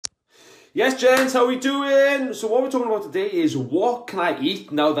Yes, gents, how we doing? So what we're talking about today is what can I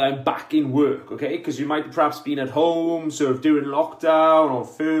eat now that I'm back in work, okay? Because you might have perhaps been at home, sort of during lockdown or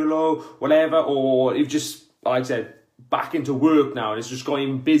furlough, whatever, or you've just, like I said, back into work now and it's just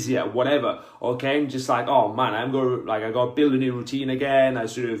going busier, whatever, okay? And just like, oh man, I got to build a new routine again.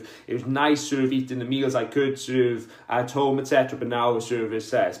 It was nice sort of eating the meals I could sort of at home, etc. But now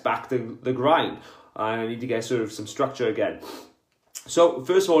it's back to the grind. I need to get sort of some structure again. So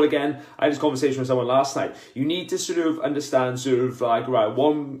first of all, again, I had this conversation with someone last night. You need to sort of understand right,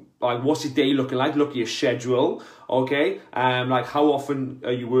 what's your day looking like? Look at your schedule, okay? Like how often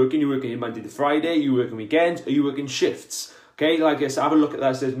are you working? You're working Monday to Friday, you working weekends, are you working shifts? Okay, like I said, have a look at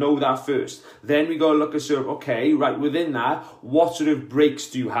that, says know that first. Then we go look at sort of, okay, right, within that, what sort of breaks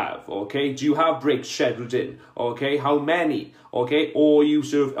do you have, okay? Do you have breaks scheduled in, okay? How many, okay? Or are you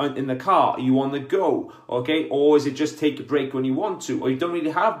sort of in the car, are you on the go, okay? Or is it just take a break when you want to, or you don't really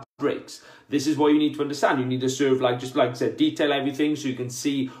have breaks? This is what you need to understand. You need to sort of just like I said, detail everything so you can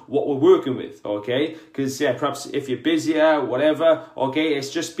see what we're working with, okay? Because yeah, perhaps if you're busier, whatever, okay, it's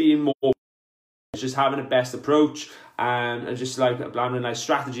just being more, it's just having the best approach and just like having a nice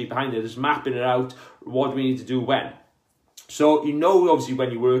strategy behind it, just mapping it out, what do we need to do when. So you know obviously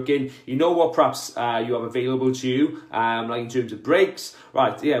when you're working, you know what perhaps you have available to you, like in terms of breaks,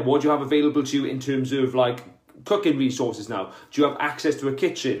 right, yeah, what do you have available to you in terms of like cooking resources now? Do you have access to a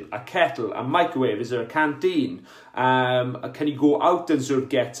kitchen, a kettle, a microwave? Is there a canteen? Can you go out and sort of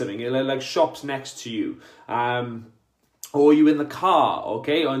get something? Are there like shops next to you? Or are you in the car,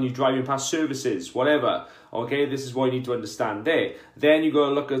 okay? Or you're driving past services, whatever. Okay, this is what you need to understand there. Then you go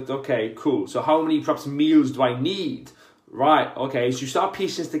look at, okay, cool. So how many perhaps meals do I need? Right, okay, so you start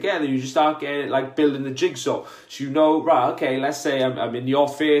piecing this together, you just start getting like building the jigsaw. So you know, right, okay, let's say I'm in the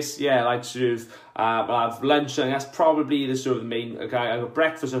office, yeah, like sort of, I'll have lunch, and that's probably the sort of the main, okay, I have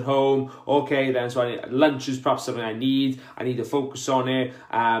breakfast at home, okay, then so lunch is perhaps something I need to focus on it.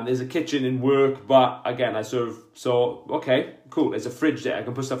 There's a kitchen in work, but again, okay, cool, there's a fridge there, I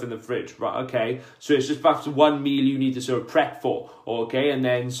can put stuff in the fridge, right, okay, so it's just perhaps one meal you need to sort of prep for, okay, and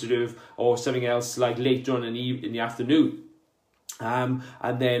then sort of, or something else like later on in the afternoon. And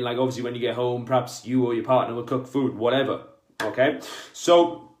then like obviously when you get home, perhaps you or your partner will cook food, whatever, okay,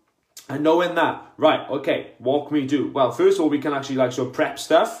 so and knowing that, right, okay, what can we do? Well, first of all, we can actually like sort of prep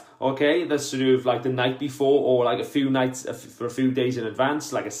stuff, okay, that's sort of like the night before or like a few nights for a few days in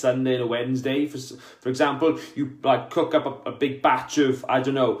advance, like a Sunday and a Wednesday, for example. You like cook up a big batch of, I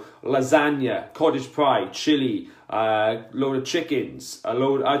don't know, lasagna, cottage pie, chili, load of chickens, I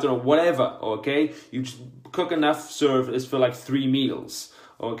don't know, whatever, okay? You just cook enough, serve is for like 3 meals,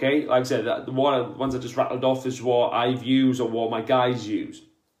 okay? Like I said, the ones I just rattled off is what I've used or what my guys use.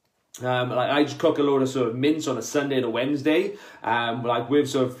 Like I just cook a load of sort of mince on a Sunday and a Wednesday, like with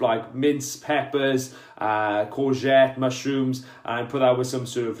sort of like mince, peppers, courgette, mushrooms, and put that with some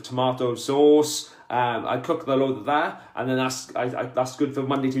sort of tomato sauce. I cook the load of that, and then that's good for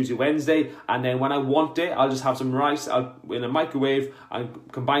Monday, Tuesday, Wednesday. And then when I want it, I'll just have some rice in a microwave and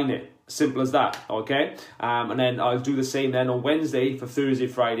combine it. Simple as that, okay? And then I'll do the same then on Wednesday for Thursday,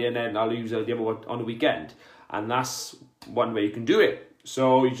 Friday, and then I'll use the other one on the weekend. And that's one way you can do it.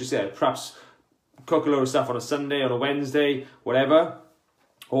 So you just perhaps cook a load of stuff on a Sunday, on a Wednesday, whatever.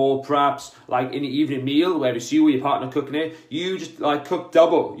 Or perhaps like in the evening meal, where it's you or your partner cooking it, you just like cook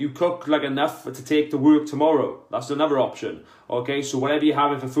double. You cook like enough to take to work tomorrow. That's another option. Okay, so whatever you're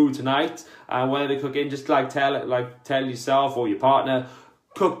having for food tonight, and whatever you're cooking, just tell yourself or your partner,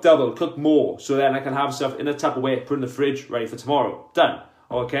 cook double, cook more. So then I can have stuff in a Tupperware, put in the fridge, ready for tomorrow. Done.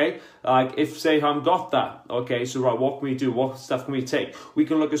 Okay, like if say I haven't got that, okay, so right, what can we do? What stuff can we take? We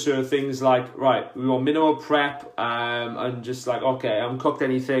can look at sort of things like, right, we want minimal prep, and just like, okay, I haven't cooked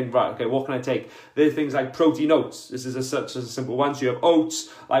anything, right, okay, what can I take? There are things like protein oats. This is such a simple one. So you have oats,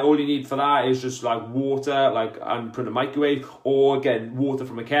 like all you need for that is just like water, and put in a microwave, or again, water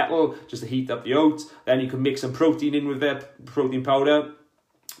from a kettle, just to heat up the oats. Then you can mix some protein in with that, protein powder.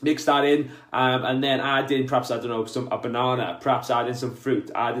 Mix that in, and then add in perhaps, I don't know, a banana, perhaps add in some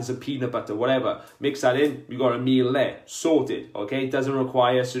fruit, add in some peanut butter, whatever. Mix that in, you got a meal there, sorted, okay? It doesn't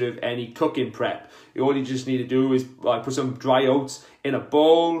require sort of any cooking prep. All you just need to do is like put some dry oats in a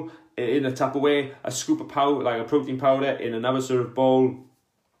bowl, in a Tupperware, a scoop of powder, like a protein powder, in another sort of bowl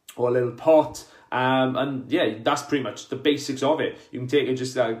or a little pot. And yeah, that's pretty much the basics of it. You can take it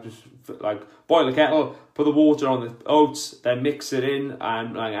just like boil the kettle, put the water on the oats, then mix it in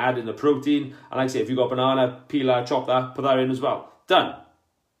and like add in the protein. And like I say, if you got banana, peel that, chop that, put that in as well. Done.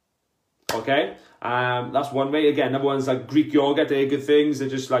 Okay. That's one way. Again, another one's like Greek yogurt. They're good things. They're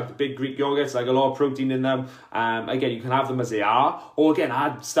just like the big Greek yogurts, like a lot of protein in them. Again, you can have them as they are, or again,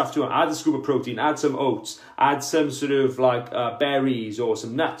 add stuff to them. Add a scoop of protein, add some oats, add some sort of like berries or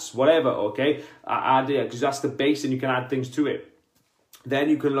some nuts, whatever, okay? Add it, because that's the base, and you can add things to it. Then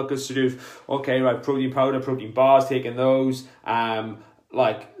you can look at sort of, okay, right, protein powder, protein bars, taking those.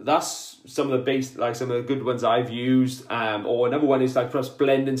 Like that's some of the base, like some of the good ones I've used. Or another one is like perhaps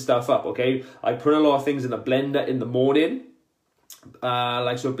blending stuff up, okay? I put a lot of things in a blender in the morning.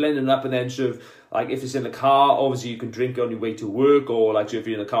 Like so blending it up, and then sort of like if it's in the car, obviously you can drink it on your way to work, or like so if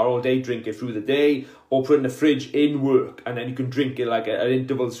you're in the car all day, drink it through the day, or put it in the fridge in work, and then you can drink it like at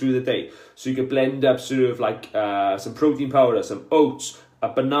intervals through the day. So you can blend up sort of like some protein powder, some oats, a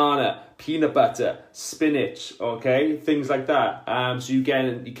banana, peanut butter, spinach, okay, things like that. So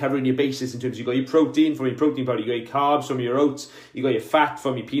you're covering your bases in terms of you got your protein from your protein powder, you got your carbs from your oats, you got your fat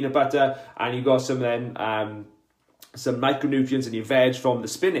from your peanut butter, and you got some then some micronutrients in your veg from the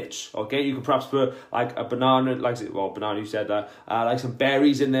spinach, okay? You could perhaps put like a banana, banana, you said that, like some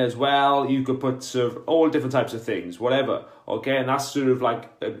berries in there as well. You could put sort of all different types of things, whatever, okay? And that's sort of like,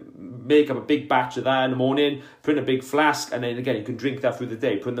 make up a big batch of that in the morning, put in a big flask, and then again, you can drink that through the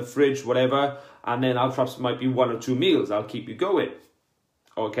day, put in the fridge, whatever, and then perhaps might be 1 or 2 meals. I'll keep you going,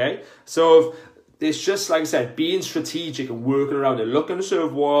 okay? So it's just, like I said, being strategic and working around it, looking sort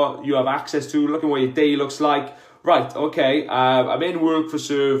of what you have access to, looking what your day looks like. Right, okay, I'm in work for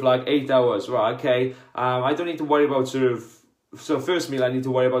sort of like 8 hours, right, okay, I don't need to worry about sort of, so first meal I need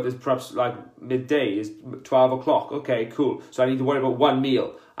to worry about is perhaps like midday, is 12 o'clock, okay, cool, so I need to worry about 1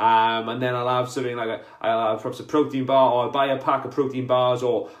 meal, and then I'll have something like I'll have perhaps a protein bar, or I'll buy a pack of protein bars,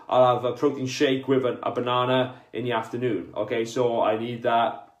 or I'll have a protein shake with a banana in the afternoon, okay, so I need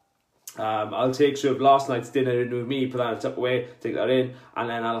that. I'll take sort of last night's dinner in with me, put that in a Tupperware, take that in, and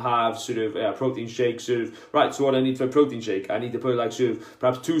then I'll have sort of a protein shake, sort of, right, so what I need for a protein shake, I need to put like sort of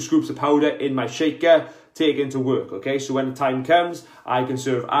perhaps 2 scoops of powder in my shaker, take it into work, okay, so when the time comes, I can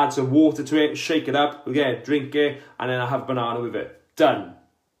sort of add some water to it, shake it up, again, drink it, and then I'll have a banana with it, done.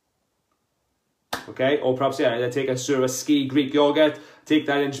 Okay, or perhaps, yeah, I take a sort of a ski Greek yogurt, take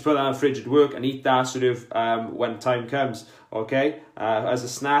that in, just put that in the fridge at work, and eat that sort of when time comes, okay, as a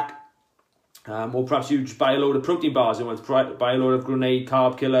snack. Or perhaps you just buy a load of protein bars, you want to buy a load of Grenade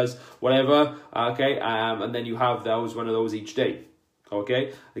carb killers, whatever, okay, and then you have one of those each day,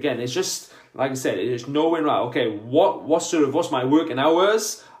 okay. Again, it's just, like I said, it's knowing, right, okay, what's my working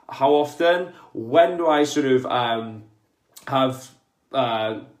hours, how often, when do I sort of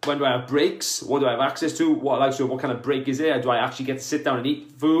when do I have breaks, what do I have access to, what kind of break is it, do I actually get to sit down and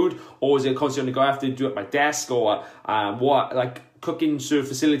eat food, or is it constantly I have to do it at my desk, or what, like, cooking sort of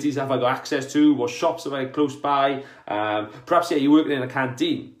facilities have I got access to, what shops have I close by, perhaps, yeah, you're working in a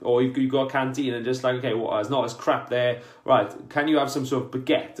canteen, or you've got a canteen and just like, okay, well, it's not as crap there, right, can you have some sort of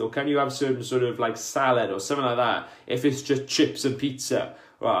baguette, or can you have some sort of like salad or something like that, if it's just chips and pizza,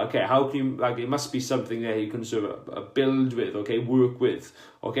 right, okay, how can you, like, it must be something there you can sort of build with, okay, work with,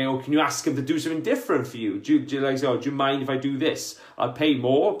 okay, or can you ask them to do something different for you? Do you like say, oh, do you mind if I do this? I'll pay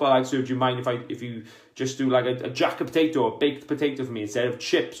more, but like, so do you mind if you just do like a jack of potato or baked potato for me instead of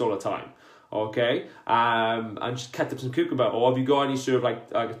chips all the time? Okay, and just cut up some cucumber, or have you got any sort of like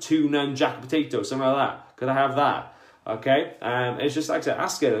a tuna and jack of potato, something like that? Could I have that? Okay, it's just like I said,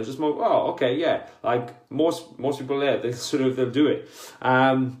 ask it. It's just more, oh, okay, yeah. Like most people there, they'll do it.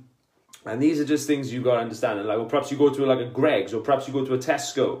 And these are just things you've got to understand. And like, well, perhaps you go to like a Greggs, or perhaps you go to a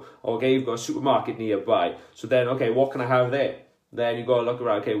Tesco. Okay, you've got a supermarket nearby. So then, okay, what can I have there? Then you got to look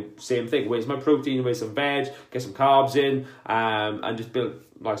around. Okay, same thing. Where's my protein? Where's some veg? Get some carbs in, and just build,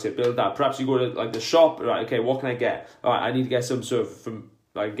 like I said, build that. Perhaps you go to like the shop. Right, okay, what can I get? All right, I need to get some sort of from.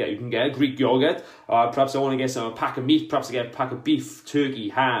 Like you can get a Greek yogurt, perhaps I want to get a pack of meat, perhaps I get a pack of beef, turkey,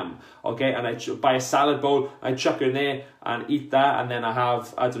 ham, okay, and I buy a salad bowl, I chuck it in there and eat that, and then I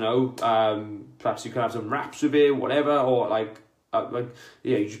have, I don't know, perhaps you can have some wraps with it, whatever, or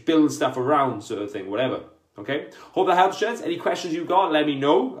yeah, you just build stuff around sort of thing, whatever. Okay, hope that helps, gents. Any questions you've got, let me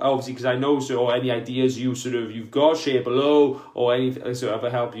know. Obviously, because I know, or any ideas you've got, share below, or any sort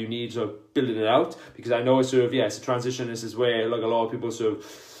of help you need, sort of building it out. Because I know it's sort of, yeah, it's a transition. This is where like a lot of people sort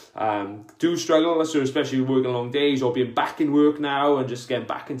of do struggle, sort of especially working long days or being back in work now and just getting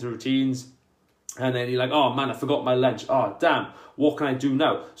back into routines. And then you're like, oh man, I forgot my lunch. Oh damn, what can I do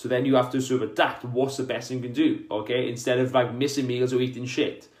now? So then you have to sort of adapt. What's the best thing you can do? Okay, instead of like missing meals or eating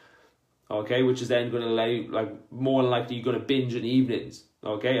shit. Okay, which is then going to allow you, like, more likely you're going to binge in the evenings.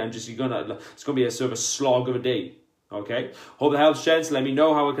 Okay, and just it's going to be a sort of a slog of a day. Okay, hope that helps, gents. Let me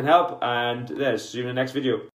know how it can help, and see you in the next video.